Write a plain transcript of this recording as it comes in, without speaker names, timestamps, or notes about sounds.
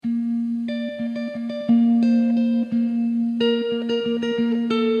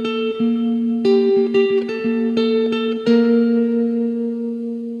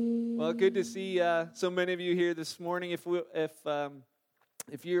so many of you here this morning. If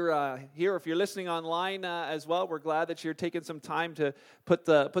you're here, if you're listening online as well, we're glad that you're taking some time to put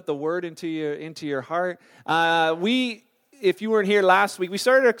the word into your heart. If you weren't here last week, we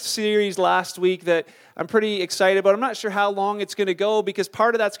started a series last week that I'm pretty excited about. I'm not sure how long it's going to go because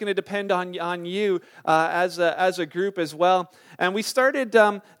part of that's going to depend on you as a group as well. And we started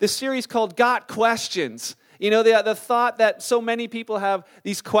this series called Got Questions. You know, the thought that so many people have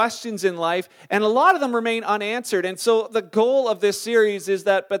these questions in life, and a lot of them remain unanswered. And so the goal of this series is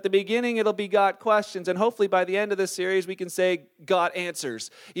that at the beginning it'll be got questions, and hopefully by the end of this series we can say got answers.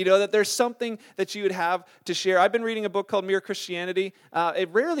 You know, that there's something that you would have to share. I've been reading a book called Mere Christianity.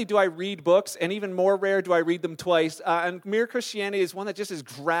 Rarely do I read books, and even more rare do I read them twice. And Mere Christianity is one that just has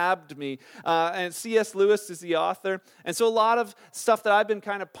grabbed me. And C.S. Lewis is the author. And so a lot of stuff that I've been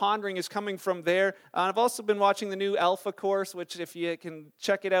kind of pondering is coming from there. I've also been watching the new Alpha course, which if you can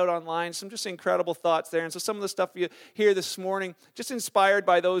check it out online, some just incredible thoughts there. And so some of the stuff you hear this morning, just inspired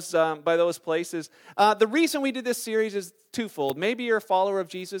by those places. The reason we did this series is twofold. Maybe you're a follower of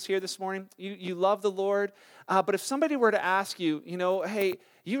Jesus here this morning. You love the Lord. But if somebody were to ask you, hey,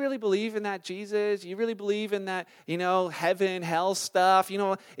 you really believe in that Jesus? You really believe in that, heaven, hell stuff?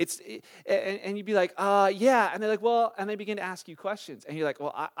 And you'd be like, yeah. And they're like, well, and they begin to ask you questions. And you're like,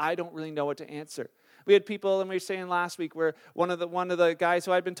 well, I don't really know what to answer. We had people, and we were saying last week, where one of the guys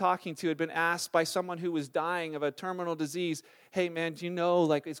who I'd been talking to had been asked by someone who was dying of a terminal disease, hey, man, do you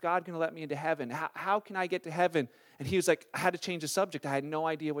know, is God going to let me into heaven? How can I get to heaven? And he was like, I had to change the subject. I had no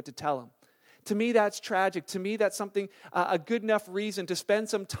idea what to tell him. To me, that's tragic. To me, that's something, a good enough reason to spend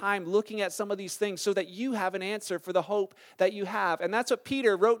some time looking at some of these things so that you have an answer for the hope that you have. And that's what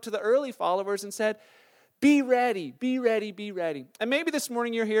Peter wrote to the early followers and said, be ready, be ready, be ready. And maybe this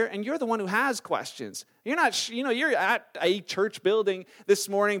morning you're here and you're the one who has questions. You're not, you're at a church building this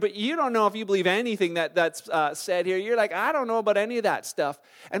morning, but you don't know if you believe anything that's said here. You're like, I don't know about any of that stuff.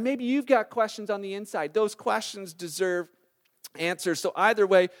 And maybe you've got questions on the inside. Those questions deserve answers. So either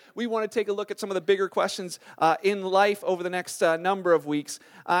way, we want to take a look at some of the bigger questions in life over the next number of weeks.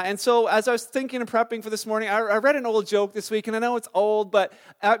 And so as I was thinking and prepping for this morning, I read an old joke this week, and I know it's old, but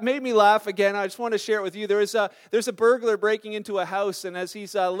it made me laugh again. I just want to share it with you. There's a burglar breaking into a house, and as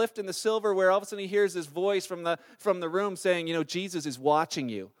he's lifting the silverware, all of a sudden he hears this voice from the room saying, Jesus is watching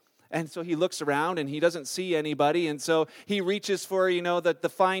you. And so he looks around and he doesn't see anybody. And so he reaches for,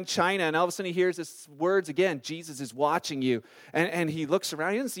 the fine china. And all of a sudden he hears this words again, Jesus is watching you. And he looks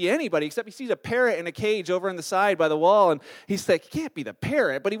around. He doesn't see anybody except he sees a parrot in a cage over on the side by the wall. And he's like, it can't be the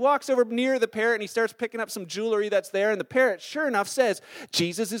parrot. But he walks over near the parrot and he starts picking up some jewelry that's there. And the parrot, sure enough, says,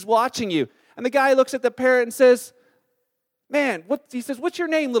 Jesus is watching you. And the guy looks at the parrot and says, man, he says, what's your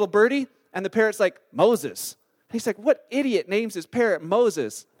name, little birdie? And the parrot's like, Moses. He's like, what idiot names his parrot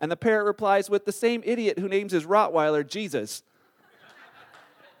Moses? And the parrot replies with the same idiot who names his Rottweiler Jesus.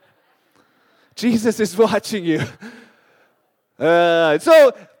 Jesus is watching you.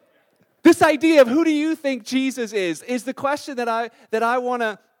 So this idea of who do you think Jesus is the question that I want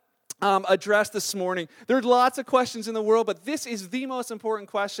to address this morning. There's lots of questions in the world, but this is the most important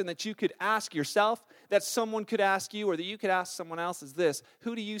question that you could ask yourself, that someone could ask you, or that you could ask someone else is this.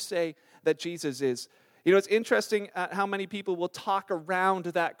 Who do you say that Jesus is? It's interesting how many people will talk around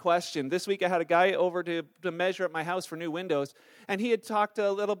that question. This week I had a guy over to measure at my house for new windows, and he had talked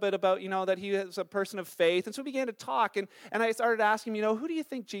a little bit about, that he was a person of faith. And so we began to talk, and I started asking him, who do you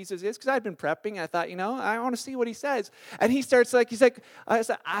think Jesus is? Because I'd been prepping. I thought, I want to see what he says. And he starts he's like, I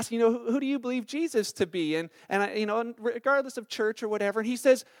was asking, who do you believe Jesus to be? And regardless of church or whatever. And he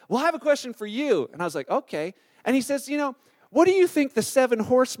says, well, I have a question for you. And I was like, okay. And he says, what do you think the 7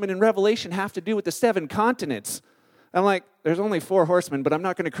 horsemen in Revelation have to do with the 7 continents? I'm like, there's only 4 horsemen, but I'm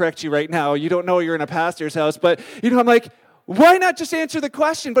not going to correct you right now. You don't know you're in a pastor's house. But, I'm like, why not just answer the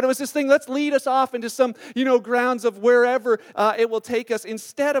question? But it was this thing, let's lead us off into some, grounds of wherever it will take us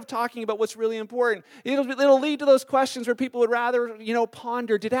instead of talking about what's really important. It'll lead to those questions where people would rather,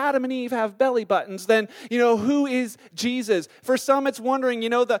 ponder, did Adam and Eve have belly buttons? Then, who is Jesus? For some, it's wondering,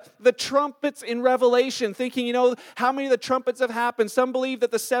 the trumpets in Revelation, thinking, how many of the trumpets have happened? Some believe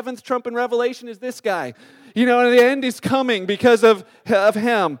that the 7th trump in Revelation is this guy. And the end is coming because of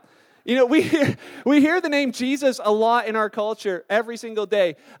him. We hear the name Jesus a lot in our culture every single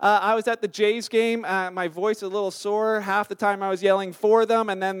day. I was at the Jays game. My voice is a little sore. Half the time I was yelling for them,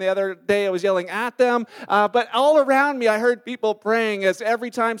 and then the other day I was yelling at them. But all around me, I heard people praying as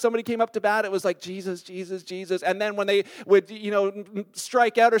every time somebody came up to bat, it was like, Jesus, Jesus, Jesus. And then when they would,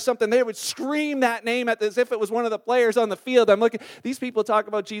 strike out or something, they would scream that name as if it was one of the players on the field. I'm looking, these people talk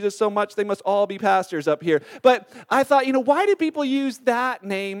about Jesus so much, they must all be pastors up here. But I thought, why do people use that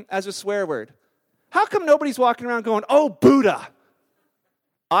name as a swear word? How come nobody's walking around going, oh, Buddha?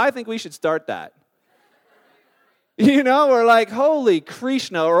 I think we should start that. You know, or like, holy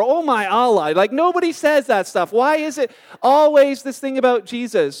Krishna, or oh my Allah. Like, nobody says that stuff. Why is it always this thing about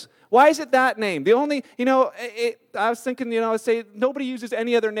Jesus? Why is it that name? The only, I was thinking, I say nobody uses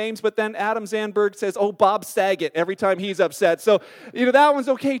any other names, but then Adam Zandberg says, oh, Bob Saget, every time he's upset. So, that one's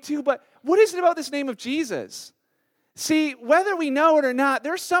okay too. But what is it about this name of Jesus? See, whether we know it or not,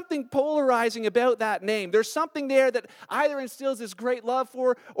 there's something polarizing about that name. There's something there that either instills this great love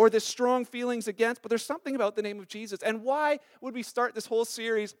for or this strong feelings against, but there's something about the name of Jesus. And why would we start this whole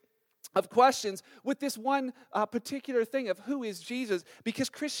series of questions with this one particular thing of who is Jesus? Because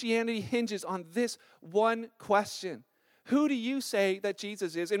Christianity hinges on this one question. Who do you say that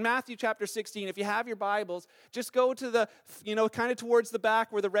Jesus is? In Matthew chapter 16, if you have your Bibles, just go to the, kind of towards the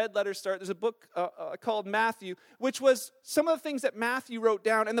back where the red letters start. There's a book called Matthew, which was some of the things that Matthew wrote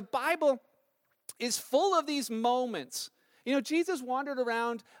down. And the Bible is full of these moments. Jesus wandered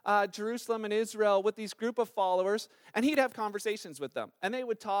around Jerusalem and Israel with these group of followers, and he'd have conversations with them. And they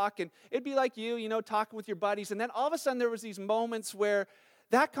would talk, and it'd be like you, talking with your buddies. And then all of a sudden there was these moments where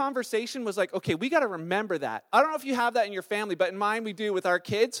that conversation was like, okay, we got to remember that. I don't know if you have that in your family, but in mine we do with our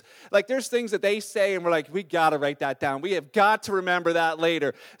kids. Like, there's things that they say, and we're like, we got to write that down. We have got to remember that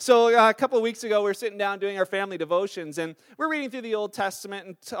later. So a couple of weeks ago, we were sitting down doing our family devotions, and we're reading through the Old Testament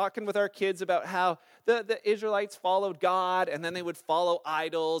and talking with our kids about how the Israelites followed God, and then they would follow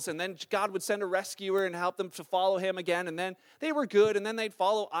idols, and then God would send a rescuer and help them to follow him again, and then they were good, and then they'd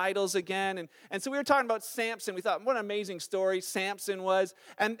follow idols again. And so we were talking about Samson. We thought, what an amazing story Samson was.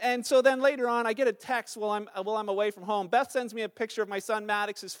 And so then later on, I get a text while I'm away from home. Beth sends me a picture of my son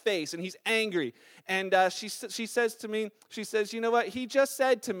Maddox's face, and he's angry. And she says to me, you know what? He just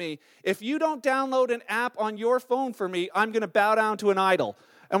said to me, if you don't download an app on your phone for me, I'm going to bow down to an idol.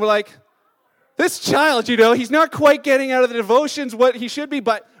 And we're like, this child, he's not quite getting out of the devotions what he should be,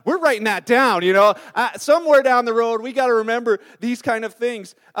 but we're writing that down, somewhere down the road, we got to remember these kind of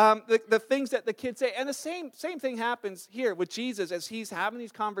things, the things that the kids say. And the same thing happens here with Jesus as he's having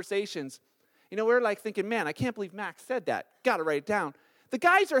these conversations. We're like thinking, man, I can't believe Max said that. Got to write it down. The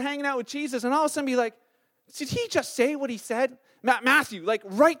guys are hanging out with Jesus, and all of a sudden be like, did he just say what he said? Matthew,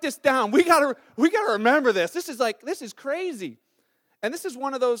 write this down. We got to remember this. This is crazy. And this is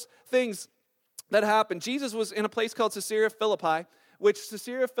one of those things that happened. Jesus was in a place called Caesarea Philippi, which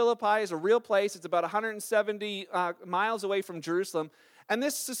Caesarea Philippi is a real place. It's about 170 miles away from Jerusalem. And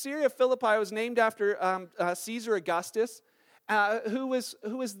this Caesarea Philippi was named after Caesar Augustus, who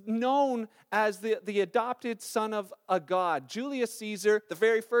was known as the adopted son of a god. Julius Caesar, the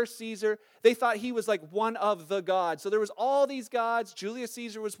very first Caesar, they thought he was like one of the gods. So there was all these gods. Julius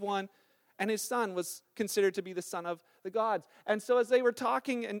Caesar was one. And his son was considered to be the son of the gods. And so as they were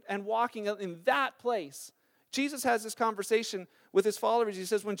talking and walking in that place, Jesus has this conversation with his followers. He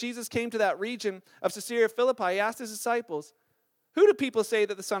says, when Jesus came to that region of Caesarea Philippi, he asked his disciples, who do people say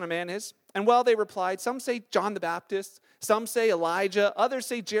that the Son of Man is? And well, they replied, some say John the Baptist, some say Elijah, others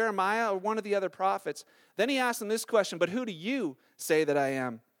say Jeremiah or one of the other prophets. Then he asked them this question, but who do you say that I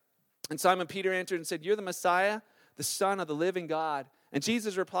am? And Simon Peter answered and said, you're the Messiah, the Son of the living God. And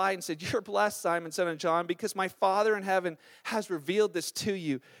Jesus replied and said, you're blessed, Simon, son of John, because my Father in heaven has revealed this to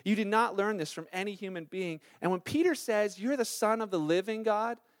you. You did not learn this from any human being. And when Peter says, you're the Son of the living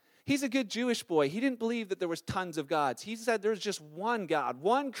God, he's a good Jewish boy. He didn't believe that there was tons of gods. He said there's just one God,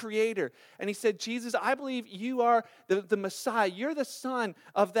 one creator. And he said, Jesus, I believe you are the Messiah. You're the Son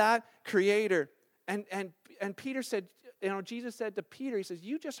of that creator. And Peter said, Jesus said to Peter, he says,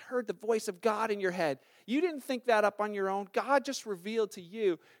 you just heard the voice of God in your head. You didn't think that up on your own. God just revealed to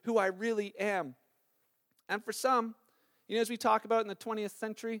you who I really am. And for some, as we talk about in the 20th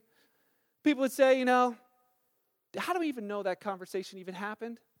century, people would say, how do we even know that conversation even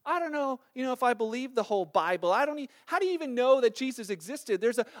happened? I don't know, if I believe the whole Bible. How do you even know that Jesus existed?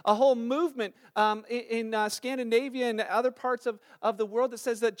 There's a whole movement in Scandinavia and other parts of the world that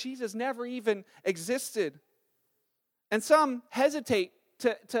says that Jesus never even existed. And some hesitate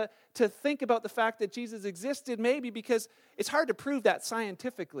to think about the fact that Jesus existed, maybe because it's hard to prove that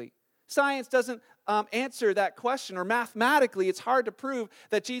scientifically. Science doesn't answer that question, or mathematically, it's hard to prove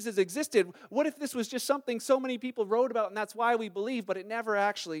that Jesus existed. What if this was just something so many people wrote about, and that's why we believe, but it never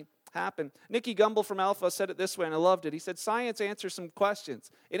actually happened? Nicky Gumbel from Alpha said it this way, and I loved it. He said, science answers some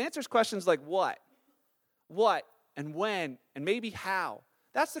questions. It answers questions like what, and when, and maybe how.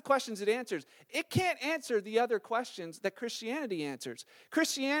 That's the questions it answers. It can't answer the other questions that Christianity answers.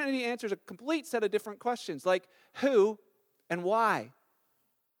 Christianity answers a complete set of different questions, like who and why.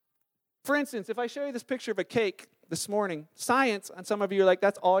 For instance, if I show you this picture of a cake, this morning. Science, and some of you are like,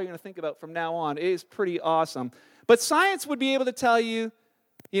 that's all you're going to think about from now on. It is pretty awesome. But science would be able to tell you,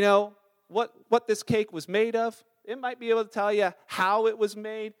 what this cake was made of. It might be able to tell you how it was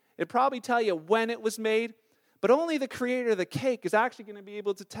made. It'd probably tell you when it was made. But only the creator of the cake is actually going to be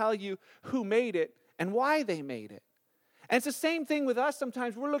able to tell you who made it and why they made it. And it's the same thing with us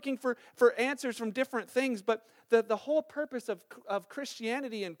sometimes. We're looking for answers from different things, but the whole purpose of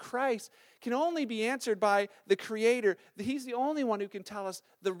Christianity and Christ can only be answered by the Creator. He's the only one who can tell us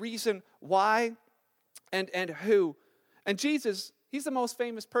the reason why and who. And Jesus, he's the most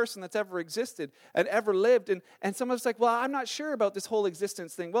famous person that's ever existed and ever lived. And some of us are like, well, I'm not sure about this whole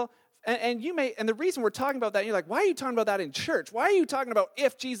existence thing. Well, and the reason we're talking about that, you're like, why are you talking about that in church? Why are you talking about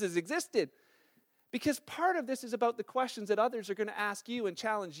if Jesus existed? Because part of this is about the questions that others are going to ask you and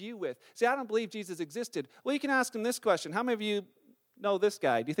challenge you with. See, I don't believe Jesus existed. Well, you can ask him this question. How many of you know this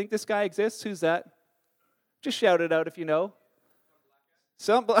guy? Do you think this guy exists? Who's that? Just shout it out if you know.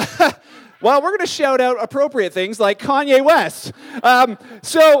 Well, we're going to shout out appropriate things like Kanye West.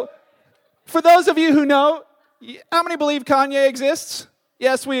 So, for those of you who know, how many believe Kanye exists?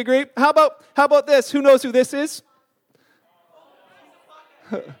 Yes, we agree. How about this? Who knows who this is?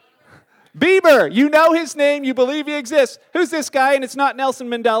 Bieber, you know his name, you believe he exists. Who's this guy? And it's not Nelson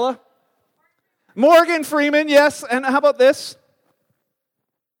Mandela. Morgan Freeman, yes. And how about this?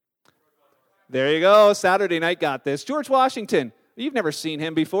 There you go. Saturday Night got this. George Washington. You've never seen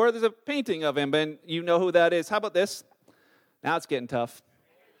him before. There's a painting of him, and you know who that is. How about this? Now it's getting tough.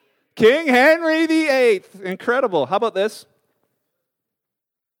 King Henry VIII. Incredible. How about this?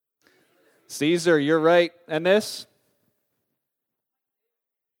 Caesar, you're right. And this?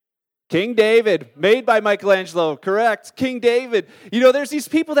 King David, made by Michelangelo, correct. King David. There's these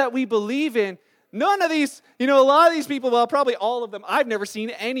people that we believe in. None of these, a lot of these people, well, probably all of them, I've never seen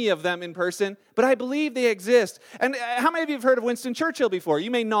any of them in person, but I believe they exist. And how many of you have heard of Winston Churchill before?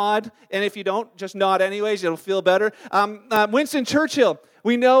 You may nod, and if you don't, just nod anyways, it'll feel better. Winston Churchill,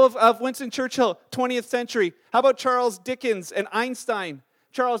 we know of Winston Churchill, 20th century. How about Charles Dickens and Einstein?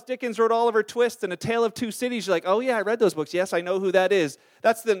 Charles Dickens wrote Oliver Twist and A Tale of Two Cities. You're like, oh yeah, I read those books. Yes, I know who that is.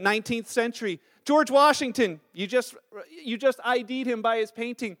 That's the 19th century. George Washington, you just ID'd him by his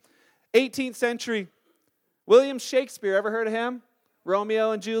painting. 18th century. William Shakespeare, ever heard of him?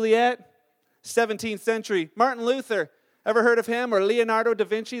 Romeo and Juliet. 17th century. Martin Luther, ever heard of him? Or Leonardo da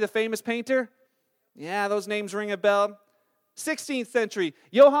Vinci, the famous painter? Yeah, those names ring a bell. 16th century.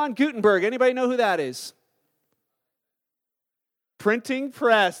 Johann Gutenberg, anybody know who that is? Printing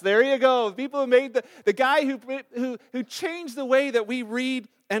press. There you go. People who made the guy who changed the way that we read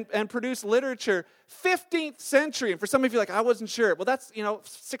and produce literature. 15th century. And for some of you, like, I wasn't sure. Well, that's,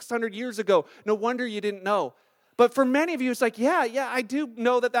 600 years ago. No wonder you didn't know. But for many of you, it's like, yeah, I do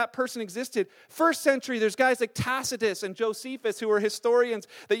know that person existed. First century, there's guys like Tacitus and Josephus who were historians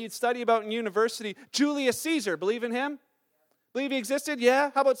that you'd study about in university. Julius Caesar, believe in him? Believe he existed? Yeah.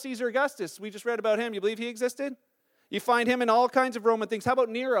 How about Caesar Augustus? We just read about him. You believe he existed? You find him in all kinds of Roman things. How about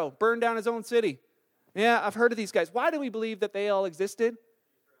Nero? Burned down his own city. Yeah, I've heard of these guys. Why do we believe that they all existed?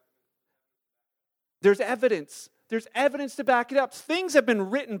 There's evidence. There's evidence to back it up. Things have been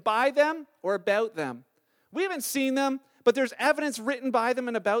written by them or about them. We haven't seen them, but there's evidence written by them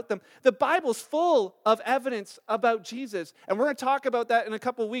and about them. The Bible's full of evidence about Jesus. And we're going to talk about that in a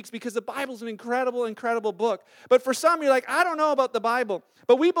couple of weeks because the Bible's an incredible, incredible book. But for some, you're like, I don't know about the Bible.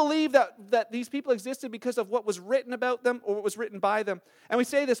 But we believe that these people existed because of what was written about them or what was written by them. And we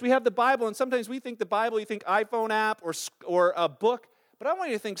say this, we have the Bible, and sometimes we think the Bible, you think iPhone app or a book. But I want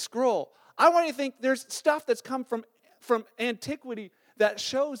you to think scroll. I want you to think there's stuff that's come from antiquity that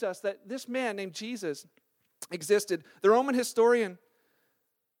shows us that this man named Jesus existed. The Roman historian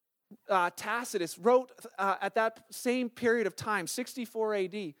Tacitus wrote at that same period of time, 64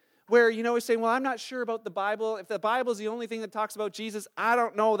 AD, where, he's saying, well, I'm not sure about the Bible. If the Bible is the only thing that talks about Jesus, I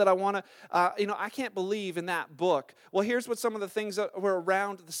don't know that I want to, I can't believe in that book. Well, here's what some of the things that were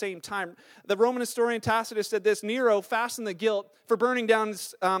around at the same time. The Roman historian Tacitus said this: Nero fastened the guilt for burning down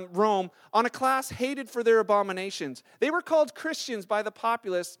Rome on a class hated for their abominations. They were called Christians by the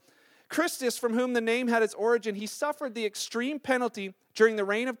populace. Christus, from whom the name had its origin, he suffered the extreme penalty during the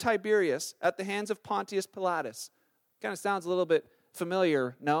reign of Tiberius at the hands of Pontius Pilatus. Kind of sounds a little bit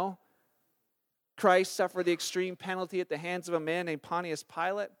familiar, no? Christ suffered the extreme penalty at the hands of a man named Pontius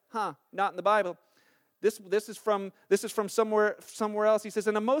Pilate? Not in the Bible. This is from somewhere else. He says,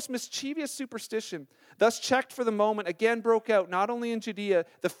 and a most mischievous superstition, thus checked for the moment, again broke out, not only in Judea,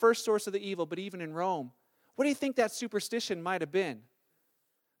 the first source of the evil, but even in Rome. What do you think that superstition might have been?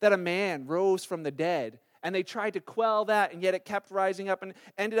 That a man rose from the dead And they tried to quell that, and yet it kept rising up and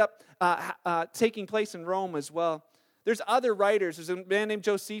ended up taking place in Rome as well. There's other writers. There's a man named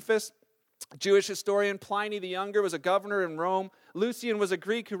Josephus, Jewish historian. Pliny the Younger was a governor in Rome. Lucian was a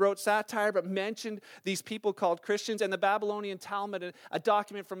Greek who wrote satire but mentioned these people called Christians. And the Babylonian Talmud, a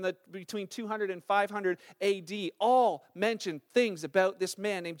document from between 200 and 500 AD, all mentioned things about this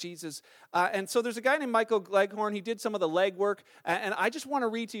man named Jesus. And so there's a guy named Michael Gleghorn. He did some of the legwork, and I just want to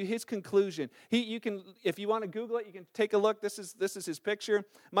read to you his conclusion. You can, if you want to Google it, you can take a look. This is his picture.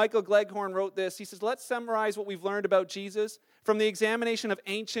 Michael Gleghorn wrote this. He says, let's summarize what we've learned about Jesus from the examination of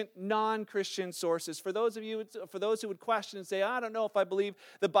ancient non-Christian sources. For those who would question and say, I don't know if I believe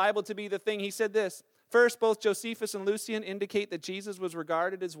the Bible to be the thing, he said this. First, both Josephus and Lucian indicate that Jesus was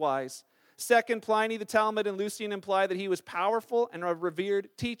regarded as wise. Second, Pliny, the Talmud, and Lucian imply that he was powerful and a revered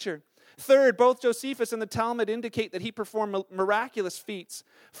teacher. Third, both Josephus and the Talmud indicate that he performed miraculous feats.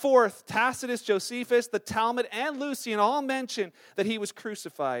 Fourth, Tacitus, Josephus, the Talmud, and Lucian all mention that he was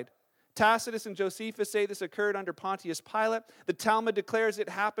crucified. Tacitus and Josephus say this occurred under Pontius Pilate. The Talmud declares it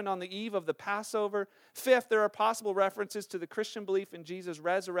happened on the eve of the Passover. Fifth, there are possible references to the Christian belief in Jesus'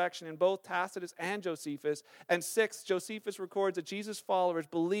 resurrection in both Tacitus and Josephus. And sixth, Josephus records that Jesus' followers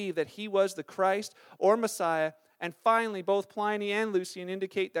believe that he was the Christ or Messiah. And finally, both Pliny and Lucian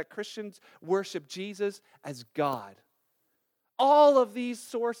indicate that Christians worship Jesus as God. All of these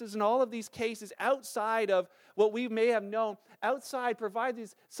sources and all of these cases outside of what we may have known, outside provide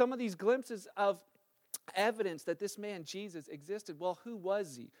some of these glimpses of evidence that this man Jesus existed. Well, who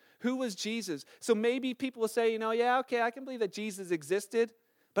was he? Who was Jesus? So maybe people will say, yeah, okay, I can believe that Jesus existed,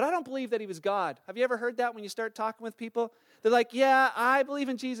 but I don't believe that he was God. Have you ever heard that when you start talking with people? They're like, yeah, I believe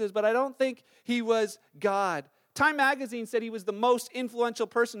in Jesus, but I don't think he was God. Time magazine said he was the most influential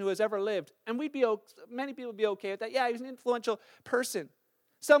person who has ever lived. And many people would be okay with that. Yeah, he was an influential person.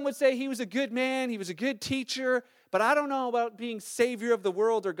 Some would say he was a good man, he was a good teacher, but I don't know about being Savior of the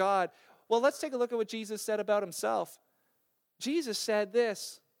world or God. Well, let's take a look at what Jesus said about himself. Jesus said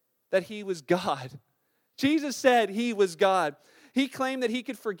this, that he was God. Jesus said he was God. He claimed that he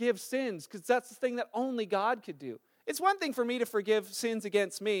could forgive sins because that's the thing that only God could do. It's one thing for me to forgive sins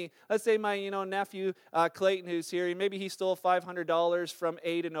against me. Let's say my nephew Clayton, who's here, maybe he stole $500 from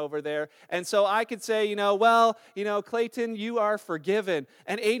Aiden over there. And so I could say, Clayton, you are forgiven.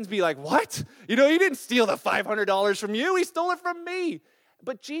 And Aiden's be like, what? He didn't steal the $500 from you. He stole it from me.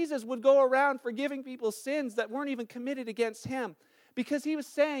 But Jesus would go around forgiving people's sins that weren't even committed against him. Because he was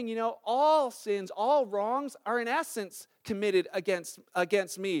saying, all sins, all wrongs are in essence committed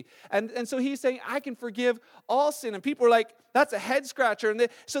against me. And so he's saying, I can forgive all sin. And people were like, that's a head scratcher. And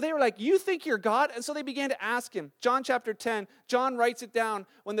so they were like, you think you're God? And so they began to ask him. John chapter 10, John writes it down.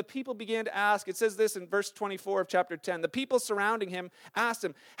 When the people began to ask, it says this in verse 24 of chapter 10. The people surrounding him asked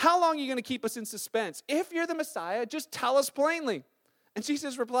him, how long are you going to keep us in suspense? If you're the Messiah, just tell us plainly. And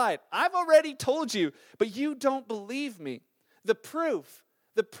Jesus replied, I've already told you, but you don't believe me. The proof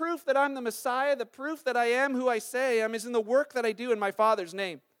that I'm the Messiah, the proof that I am who I say I am is in the work that I do in my Father's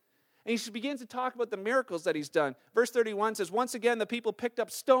name. And he begins to talk about the miracles that he's done. Verse 31 says, once again the people picked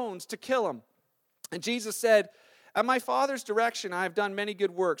up stones to kill him. And Jesus said, at my Father's direction I have done many good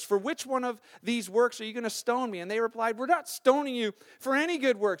works. For which one of these works are you going to stone me? And they replied, we're not stoning you for any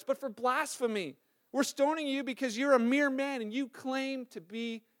good works, but for blasphemy. We're stoning you because you're a mere man and you claim to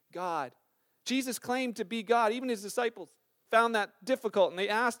be God. Jesus claimed to be God. Even his disciples found that difficult, and they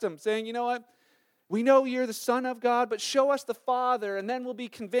asked him, saying, you know what? We know you're the Son of God, but show us the Father, and then we'll be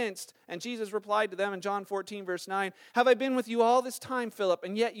convinced. And Jesus replied to them in John 14, verse 9, have I been with you all this time, Philip,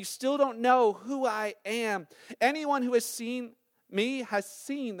 and yet you still don't know who I am? Anyone who has seen me has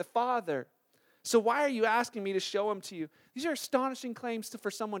seen the Father. So why are you asking me to show him to you? These are astonishing claims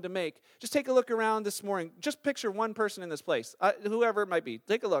for someone to make. Just take a look around this morning. Just picture one person in this place, whoever it might be.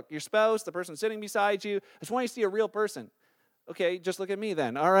 Take a look. Your spouse, the person sitting beside you. I just want you to see a real person. Okay, just look at me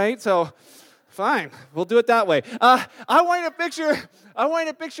then. All right, so fine, we'll do it that way. I want you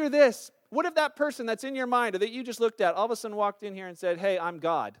to picture this. What if that person that's in your mind or that you just looked at all of a sudden walked in here and said, hey, I'm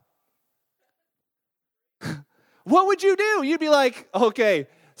God? What would you do? You'd be like, okay,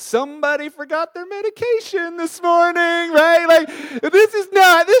 somebody forgot their medication this morning, right? Like,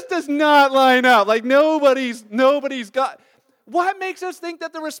 this does not line up. Like, nobody's got. What makes us think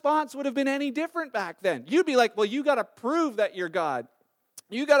that the response would have been any different back then? You'd be like, well, you got to prove that you're God.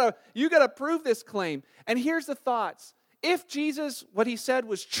 You got to prove this claim. And here's the thoughts. If Jesus, what he said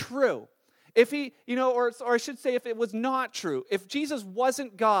was true, if he, or I should say if it was not true, if Jesus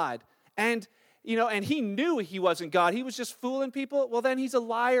wasn't God and he knew he wasn't God, he was just fooling people, well, then he's a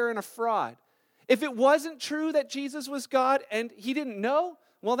liar and a fraud. If it wasn't true that Jesus was God and he didn't know,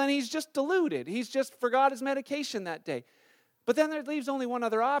 well, then he's just deluded. He's just forgot his medication that day. But then there leaves only one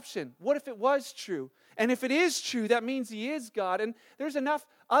other option. What if it was true? And if it is true, that means he is God. And there's enough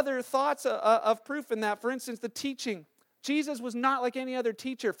other thoughts of proof in that. For instance, the teaching. Jesus was not like any other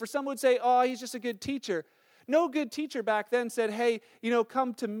teacher. For some would say, oh, he's just a good teacher. No good teacher back then said, hey,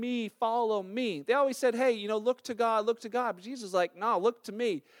 come to me, follow me. They always said, hey, look to God, look to God. But Jesus is like, no, look to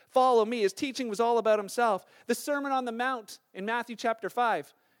me, follow me. His teaching was all about himself. The Sermon on the Mount in Matthew chapter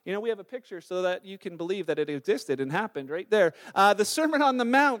 5. We have a picture so that you can believe that it existed and happened right there. The Sermon on the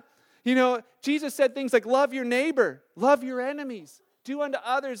Mount, Jesus said things like, love your neighbor, love your enemies, do unto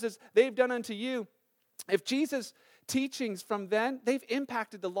others as they've done unto you. If Jesus' teachings from then, they've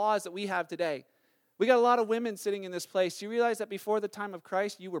impacted the laws that we have today. We got a lot of women sitting in this place. Do you realize that before the time of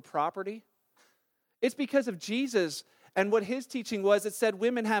Christ, you were property? It's because of Jesus and what his teaching was. It said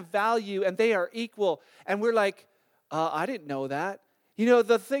women have value and they are equal. And we're like, I didn't know that.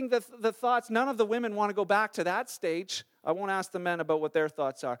 The thoughts, none of the women want to go back to that stage. I won't ask the men about what their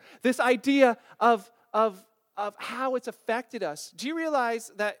thoughts are. This idea of how it's affected us. Do you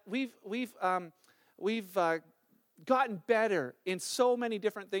realize that we've gotten better in so many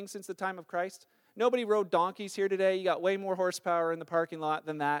different things since the time of Christ? Nobody rode donkeys here today. You got way more horsepower in the parking lot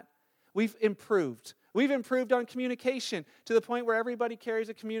than that. We've improved. We've improved on communication to the point where everybody carries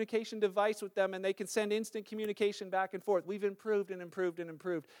a communication device with them and they can send instant communication back and forth. We've improved and improved and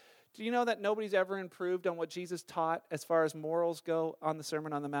improved. Do you know that nobody's ever improved on what Jesus taught as far as morals go on the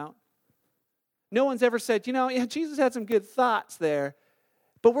Sermon on the Mount? No one's ever said, Jesus had some good thoughts there,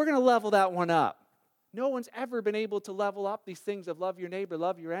 but we're going to level that one up. No one's ever been able to level up these things of love your neighbor,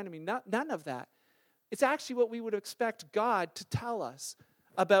 love your enemy. None of that. It's actually what we would expect God to tell us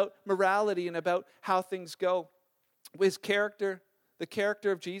about morality and about how things go. His character, the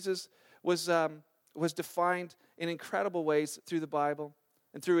character of Jesus was defined in incredible ways through the Bible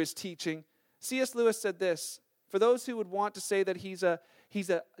and through his teaching. C.S. Lewis said this, for those who would want to say that he's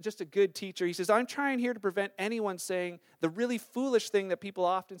just a good teacher, he says, I'm trying here to prevent anyone saying the really foolish thing that people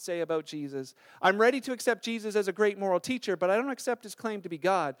often say about Jesus. I'm ready to accept Jesus as a great moral teacher, but I don't accept his claim to be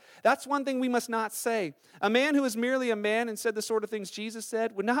God. That's one thing we must not say. A man who is merely a man and said the sort of things Jesus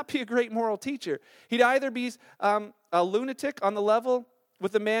said would not be a great moral teacher. He'd either be a lunatic on the level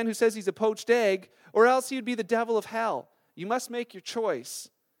with the man who says he's a poached egg, or else he would be the devil of hell. You must make your choice.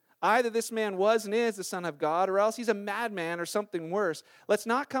 Either this man was and is the Son of God, or else he's a madman or something worse. Let's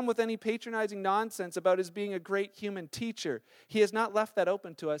not come with any patronizing nonsense about his being a great human teacher. He has not left that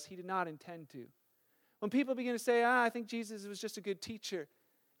open to us. He did not intend to. When people begin to say, I think Jesus was just a good teacher,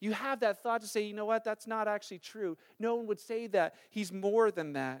 you have that thought to say, you know what, that's not actually true. No one would say that. He's more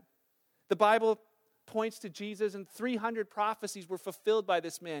than that. The Bible points to Jesus, and 300 prophecies were fulfilled by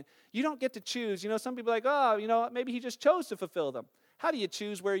this man. You don't get to choose. Some people are like, maybe he just chose to fulfill them. How do you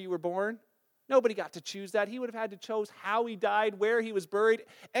choose where you were born? Nobody got to choose that. He would have had to choose how he died, where he was buried,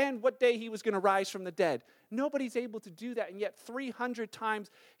 and what day he was going to rise from the dead. Nobody's able to do that, and yet 300 times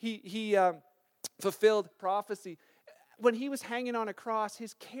he fulfilled prophecy. When he was hanging on a cross,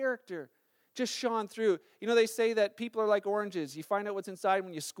 his character just shone through. They say that people are like oranges. You find out what's inside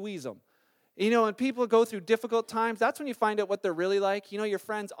when you squeeze them. When people go through difficult times, that's when you find out what they're really like. Your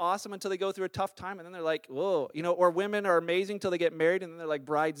friend's awesome until they go through a tough time, and then they're like, whoa. Or women are amazing till they get married, and then they're like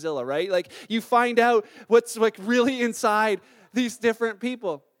Bridezilla, right? Like, you find out what's like really inside these different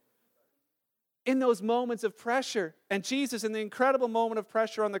people. In those moments of pressure, and Jesus, in the incredible moment of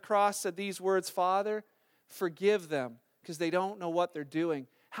pressure on the cross, said these words, Father, forgive them, because they don't know what they're doing.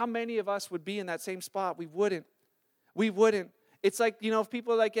 How many of us would be in that same spot? We wouldn't. It's like, if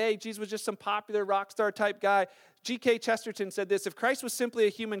people are like, hey, Jesus was just some popular rock star type guy. G.K. Chesterton said this, if Christ was simply a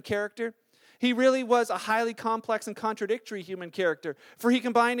human character, he really was a highly complex and contradictory human character, for he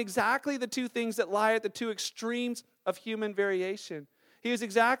combined exactly the two things that lie at the two extremes of human variation. He was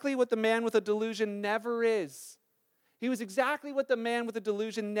exactly what the man with a delusion never is. He was exactly what the man with a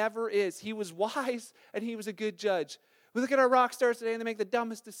delusion never is. He was wise and he was a good judge. We look at our rock stars today and they make the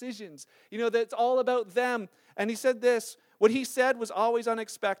dumbest decisions. That's all about them. And he said this, what he said was always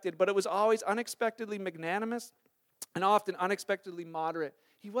unexpected, but it was always unexpectedly magnanimous and often unexpectedly moderate.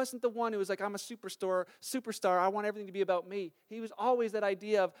 He wasn't the one who was like, I'm a superstar, I want everything to be about me. He was always that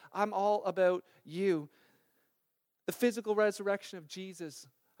idea of, I'm all about you. The physical resurrection of Jesus,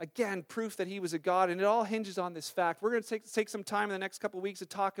 again, proof that he was a God, and it all hinges on this fact. We're going to take some time in the next couple of weeks to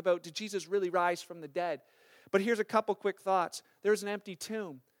talk about, did Jesus really rise from the dead? But here's a couple quick thoughts. There's an empty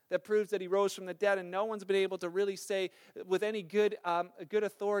tomb that proves that he rose from the dead, and no one's been able to really say with any good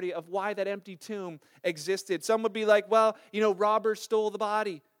authority of why that empty tomb existed. Some would be like, well, robbers stole the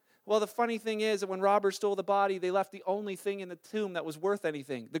body. Well, the funny thing is that when robbers stole the body, they left the only thing in the tomb that was worth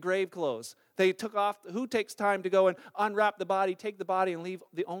anything, the grave clothes. They took off, who takes time to go and unwrap the body, take the body, and leave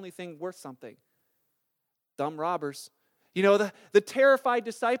the only thing worth something? Dumb robbers. You know, the terrified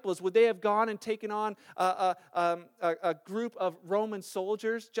disciples, would they have gone and taken on a group of Roman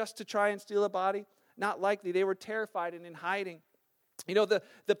soldiers just to try and steal a body? Not likely. They were terrified and in hiding. You know,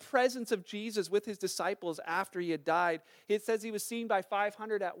 the presence of Jesus with his disciples after he had died, it says he was seen by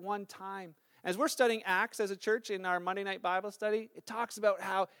 500 at one time. As we're studying Acts as a church in our Monday night Bible study, it talks about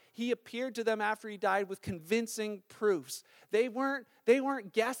how he appeared to them after he died with convincing proofs. They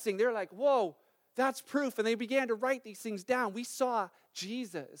weren't guessing. They're like, whoa, that's proof. And they began to write these things down. We saw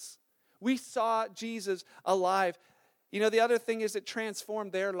Jesus. We saw Jesus alive. You know, the other thing is it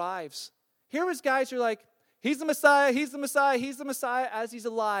transformed their lives. Here was guys who are like, he's the Messiah, he's the Messiah, he's the Messiah as he's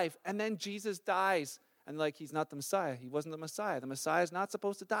alive. And then Jesus dies. And like, he's not the Messiah. He wasn't the Messiah. The Messiah is not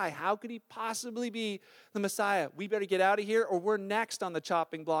supposed to die. How could he possibly be the Messiah? We better get out of here or we're next on the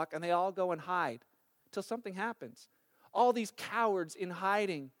chopping block. And they all go and hide until something happens. All these cowards in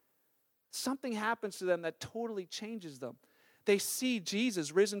hiding, something happens to them that totally changes them. They see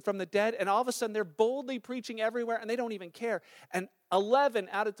Jesus risen from the dead, and all of a sudden they're boldly preaching everywhere, and they don't even care. And 11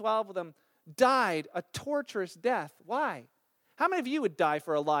 out of 12 of them died a torturous death. Why? How many of you would die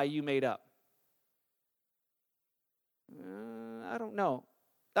for a lie you made up? I don't know.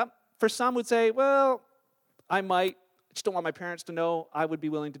 For some would say, well, I might. I just don't want my parents to know I would be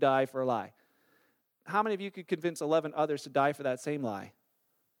willing to die for a lie. How many of you could convince 11 others to die for that same lie?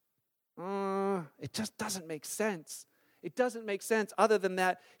 It just doesn't make sense. It doesn't make sense other than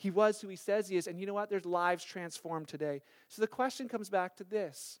that he was who he says he is. And you know what? There's lives transformed today. So the question comes back to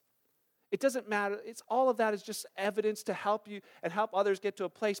this. It doesn't matter. It's all of that is just evidence to help you and help others get to a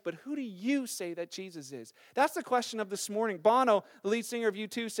place. But who do you say that Jesus is? That's the question of this morning. Bono, the lead singer of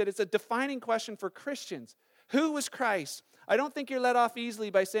U2, said it's a defining question for Christians. Who was Christ? I don't think you're let off easily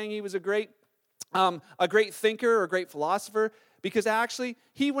by saying he was a great thinker or a great philosopher, because actually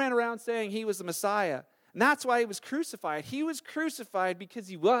he went around saying he was the Messiah. And that's why he was crucified. He was crucified because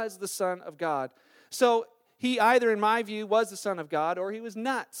he was the Son of God. So he either, in my view, was the Son of God or he was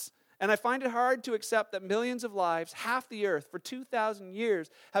nuts. And I find it hard to accept that millions of lives, half the earth, for 2,000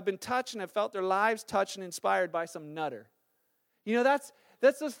 years, have been touched and have felt their lives touched and inspired by some nutter. You know, that's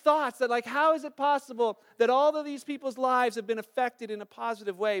those thoughts that, like, how is it possible that all of these people's lives have been affected in a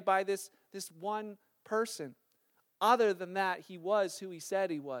positive way by this one person? Other than that, he was who he said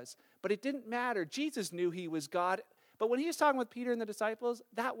he was. But it didn't matter. Jesus knew he was God. But when he was talking with Peter and the disciples,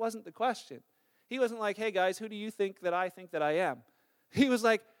 that wasn't the question. He wasn't like, hey guys, who do you think that I am? He was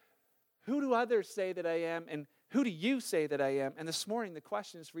like, who do others say that I am? And who do you say that I am? And this morning, the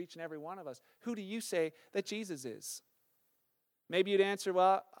question is for each and every one of us. Who do you say that Jesus is? Maybe you'd answer,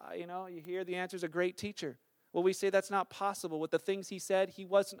 well, you hear the answer is a great teacher. Well, we say that's not possible. With the things he said, he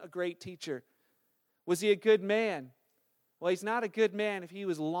wasn't a great teacher. Was he a good man? Well, he's not a good man if he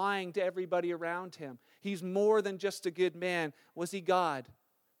was lying to everybody around him. He's more than just a good man. Was he God?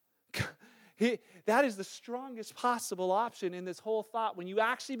 That is the strongest possible option in this whole thought. When you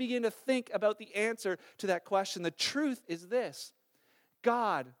actually begin to think about the answer to that question, the truth is this.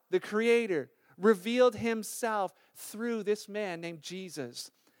 God, the Creator, revealed himself through this man named Jesus.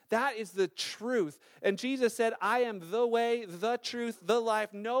 That is the truth. And Jesus said, I am the way, the truth, the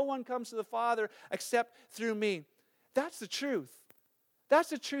life. No one comes to the Father except through me. That's the truth. That's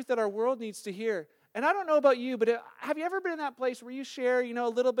the truth that our world needs to hear. And I don't know about you, but have you ever been in that place where you share, a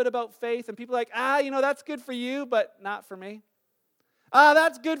little bit about faith and people are like, that's good for you, but not for me?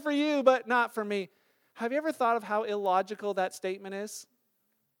 That's good for you, but not for me. Have you ever thought of how illogical that statement is?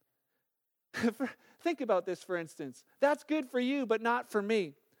 Think about this, for instance. That's good for you, but not for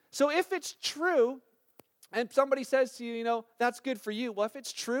me. So if it's true, and somebody says to you, that's good for you, well, if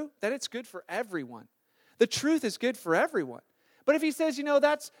it's true, then it's good for everyone. The truth is good for everyone. But if he says,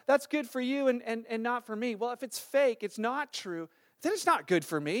 that's good for you and not for me, well, if it's fake, it's not true, then it's not good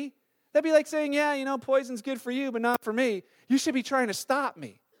for me. That'd be like saying, poison's good for you, but not for me. You should be trying to stop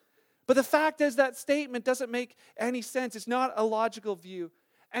me. But the fact is that statement doesn't make any sense. It's not a logical view.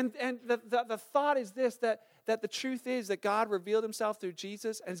 And the thought is this, that the truth is that God revealed himself through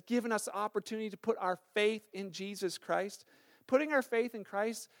Jesus and has given us the opportunity to put our faith in Jesus Christ. Putting our faith in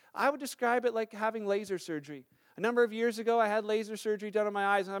Christ, I would describe it like having laser surgery. A number of years ago, I had laser surgery done on my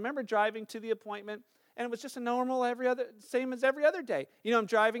eyes, and I remember driving to the appointment, and it was just a normal, same as every other day. I'm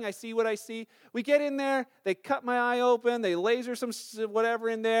driving, I see what I see. We get in there, they cut my eye open, they laser some whatever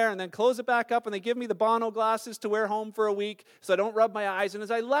in there, and then close it back up, and they give me the Bono glasses to wear home for a week so I don't rub my eyes. And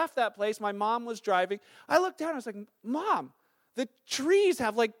as I left that place, my mom was driving. I looked down, I was like, Mom, the trees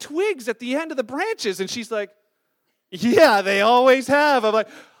have like twigs at the end of the branches. And she's like, yeah, they always have. I'm like,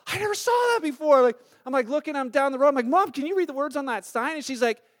 I never saw that before. Like, I'm like looking, I'm down the road. I'm like, Mom, can you read the words on that sign? And she's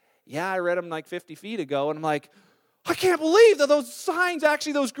like, yeah, I read them like 50 feet ago. And I'm like, I can't believe that those signs,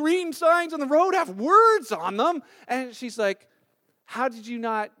 actually those green signs on the road have words on them. And she's like, how did you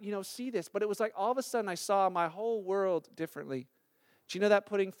not, see this? But it was like all of a sudden I saw my whole world differently. Do you know that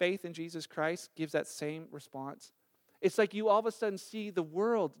putting faith in Jesus Christ gives that same response? It's like you all of a sudden see the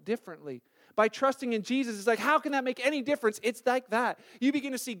world differently. By trusting in Jesus, it's like, how can that make any difference? It's like that. You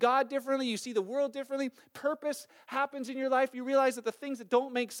begin to see God differently. You see the world differently. Purpose happens in your life. You realize that the things that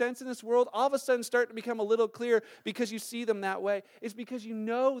don't make sense in this world all of a sudden start to become a little clearer because you see them that way. It's because you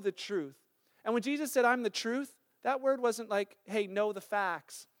know the truth. And when Jesus said, I'm the truth, that word wasn't like, hey, know the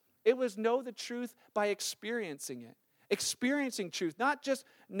facts. It was know the truth by experiencing it. Experiencing truth, not just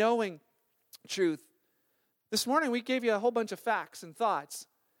knowing truth. This morning we gave you a whole bunch of facts and thoughts.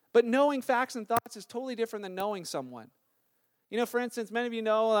 But knowing facts and thoughts is totally different than knowing someone. For instance, many of you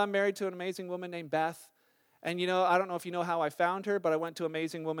know I'm married to an amazing woman named Beth. And, I don't know if you know how I found her, but I went to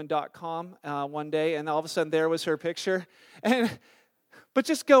amazingwoman.com one day, and all of a sudden there was her picture. But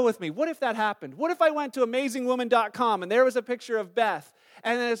just go with me. What if that happened? What if I went to amazingwoman.com, and there was a picture of Beth,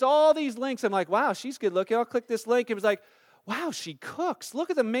 and there's all these links. I'm like, wow, she's good looking. I'll click this link. It was like, wow, she cooks. Look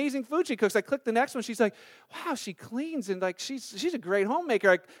at the amazing food she cooks. I click the next one. She's like, wow, she cleans, and like she's a great homemaker.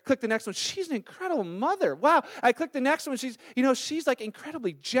 I click the next one. She's an incredible mother. Wow. I click the next one. She's like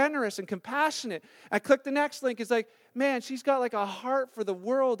incredibly generous and compassionate. I click the next link. It's like, man, she's got like a heart for the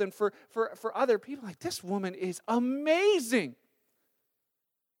world and for other people. Like, this woman is amazing.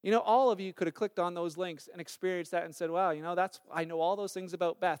 All of you could have clicked on those links and experienced that and said, wow, I know all those things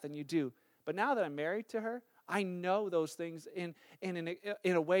about Beth, and you do. But now that I'm married to her, I know those things in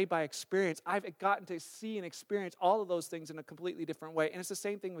a way by experience. I've gotten to see and experience all of those things in a completely different way. And it's the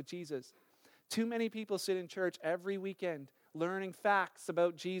same thing with Jesus. Too many people sit in church every weekend learning facts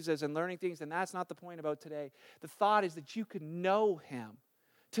about Jesus and learning things, and that's not the point about today. The thought is that you could know him,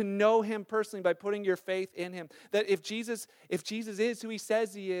 to know him personally by putting your faith in him. That if Jesus is who he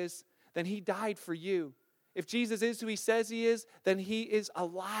says he is, then he died for you. If Jesus is who he says he is, then he is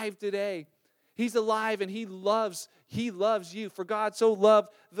alive today. He's alive and he loves you. For God so loved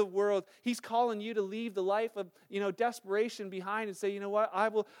the world. He's calling you to leave the life of, desperation behind and say, you know what,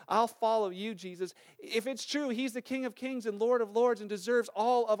 I'll follow you, Jesus. If it's true, he's the King of Kings and Lord of Lords and deserves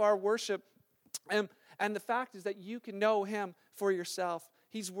all of our worship. And the fact is that you can know him for yourself.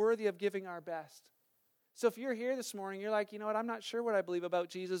 He's worthy of giving our best. So if you're here this morning, you're like, you know what, I'm not sure what I believe about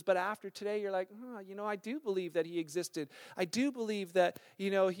Jesus, but after today, you're like, I do believe that he existed. I do believe that,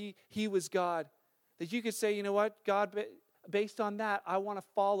 he was God. That you could say, you know what, God, based on that, I want to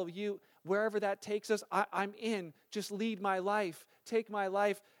follow you. Wherever that takes us, I'm in. Just lead my life. Take my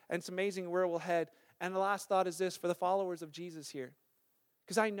life, and it's amazing where we'll head. And the last thought is this, for the followers of Jesus here.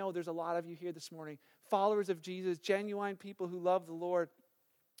 Because I know there's a lot of you here this morning, followers of Jesus, genuine people who love the Lord.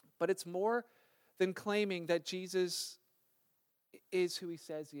 But it's more than claiming that Jesus is who he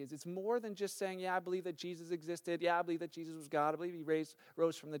says he is. It's more than just saying, yeah, I believe that Jesus existed. Yeah, I believe that Jesus was God. I believe he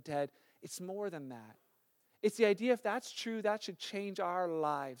rose from the dead. It's more than that. It's the idea, if that's true, that should change our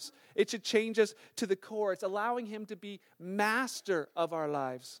lives. It should change us to the core. It's allowing him to be master of our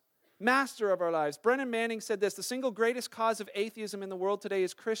lives. Master of our lives. Brennan Manning said this, the single greatest cause of atheism in the world today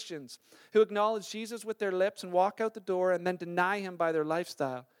is Christians who acknowledge Jesus with their lips and walk out the door and then deny him by their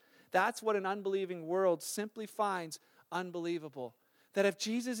lifestyle. That's what an unbelieving world simply finds unbelievable. That if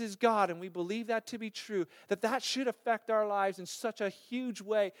Jesus is God and we believe that to be true, that should affect our lives in such a huge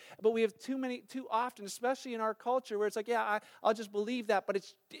way. But we have too often, especially in our culture, where it's like, yeah, I'll just believe that, but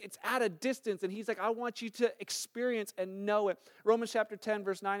it's at a distance. And he's like, I want you to experience and know it. Romans chapter 10,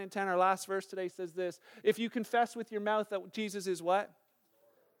 verse 9 and 10, our last verse today says this, if you confess with your mouth that Jesus is what?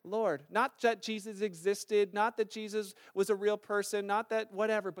 Lord. Not that Jesus existed, not that Jesus was a real person, not that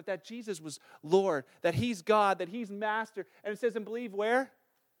whatever, but that Jesus was Lord, that he's God, that he's master. And it says, and believe where?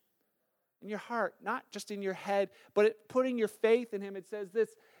 In your heart, not just in your head, but putting your faith in him. It says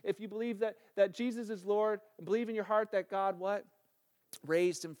this, if you believe that Jesus is Lord, and believe in your heart that God what?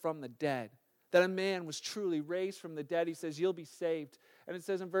 Raised him from the dead. That a man was truly raised from the dead. He says, you'll be saved. And it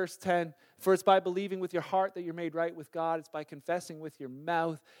says in verse 10, for it's by believing with your heart that you're made right with God. It's by confessing with your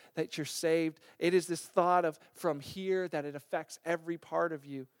mouth that you're saved. It is this thought of from here that it affects every part of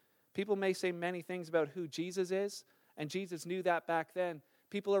you. People may say many things about who Jesus is, and Jesus knew that back then.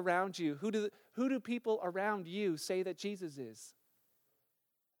 People around you, who do people around you say that Jesus is?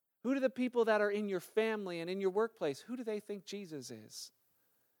 Who do the people that are in your family and in your workplace, who do they think Jesus is?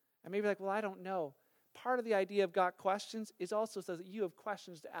 And maybe like, well, I don't know. part of the idea of got questions is also says that you have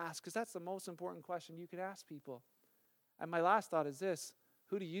questions to ask, because that's the most important question you can ask people. And my last thought is this: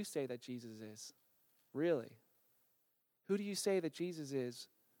 who do you say that Jesus is? Really? Who do you say that Jesus is?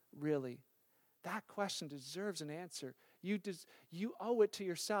 Really? That question deserves an answer. You owe it to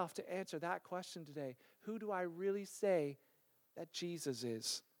yourself to answer that question today. Who do I really say that Jesus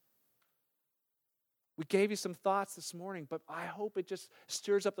is? We gave you some thoughts this morning, but I hope it just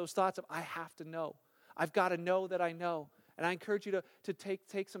stirs up those thoughts of I have to know. I've got to know that I know. And I encourage you to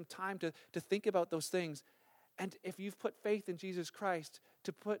take some time to think about those things. And if you've put faith in Jesus Christ,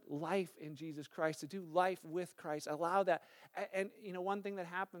 to put life in Jesus Christ, to do life with Christ, allow that. And one thing that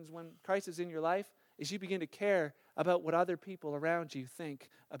happens when Christ is in your life is you begin to care about what other people around you think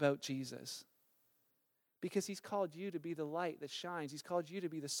about Jesus. Because he's called you to be the light that shines. He's called you to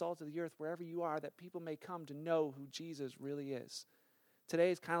be the salt of the earth wherever you are, that people may come to know who Jesus really is.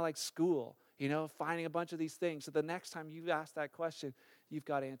 Today is kind of like school, finding a bunch of these things. So the next time you ask that question, you've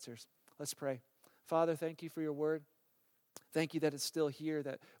got answers. Let's pray. Father, thank you for your word. Thank you that it's still here,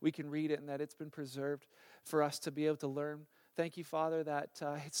 that we can read it and that it's been preserved for us to be able to learn. Thank you, Father, that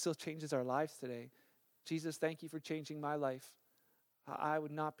it still changes our lives today. Jesus, thank you for changing my life. I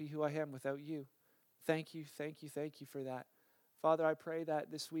would not be who I am without you. Thank you for that. Father, I pray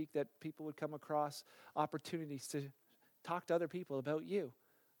that this week that people would come across opportunities to talk to other people about you.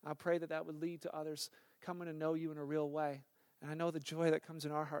 I pray that would lead to others coming to know you in a real way. And I know the joy that comes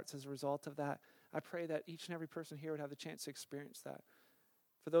in our hearts as a result of that. I pray that each and every person here would have the chance to experience that.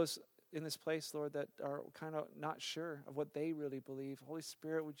 For those in this place, Lord, that are kind of not sure of what they really believe, Holy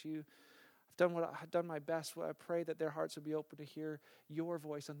Spirit, would you... I've done my best. I pray that their hearts would be open to hear your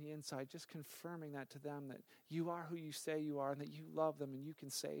voice on the inside, just confirming that to them, that you are who you say you are and that you love them and you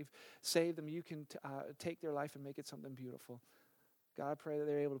can save them. You can take their life and make it something beautiful. God, I pray that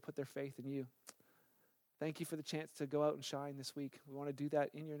they're able to put their faith in you. Thank you for the chance to go out and shine this week. We want to do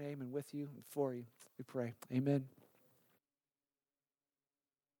that in your name and with you and for you. We pray. Amen.